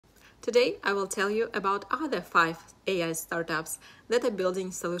Today, I will tell you about other 5 AI startups that are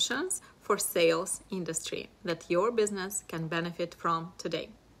building solutions for sales industry that your business can benefit from today.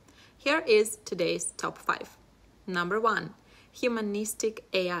 Here is today's top 5. Number 1, humanistic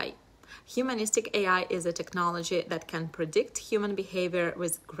AI. Humanistic AI is a technology that can predict human behavior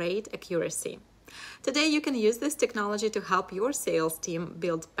with great accuracy. Today, you can use this technology to help your sales team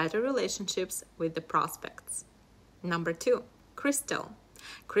build better relationships with the prospects. Number 2, Crystal.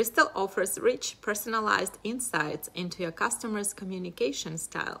 Crystal offers rich, personalized insights into your customer's communication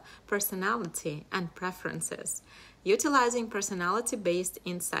style, personality, and preferences. Utilizing personality-based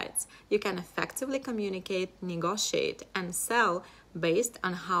insights, you can effectively communicate, negotiate, and sell based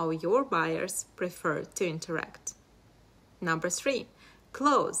on how your buyers prefer to interact. Number 3,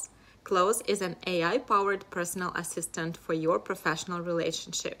 Close. Close is an AI-powered personal assistant for your professional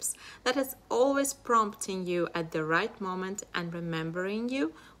relationships that is always prompting you at the right moment and remembering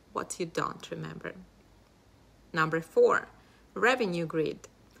you what you don't remember. Number 4, Revenue Grid.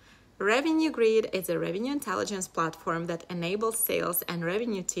 Revenue Grid is a revenue intelligence platform that enables sales and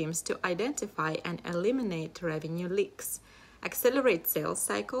revenue teams to identify and eliminate revenue leaks, accelerate sales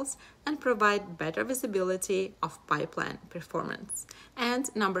cycles, and provide better visibility of pipeline performance.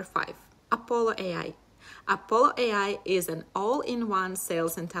 And number 5, Apollo AI. Apollo AI is an all-in-one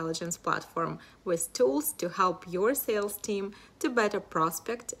sales intelligence platform with tools to help your sales team to better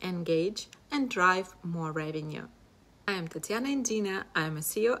prospect, engage, and drive more revenue. I am Tatiana Indina. I am a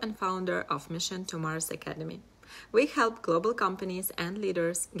CEO and founder of Mission2Mars Academy. We help global companies and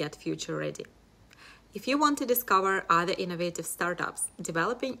leaders get future ready. If you want to discover other innovative startups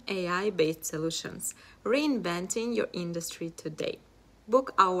developing AI-based solutions, reinventing your industry today,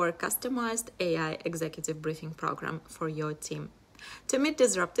 book our customized AI executive briefing program for your team. To meet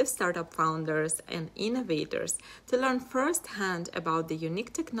disruptive startup founders and innovators, to learn firsthand about the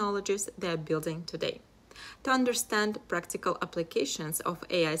unique technologies they are building today, to understand practical applications of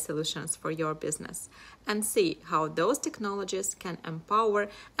AI solutions for your business, and see how those technologies can empower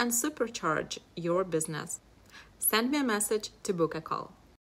and supercharge your business. Send me a message to book a call.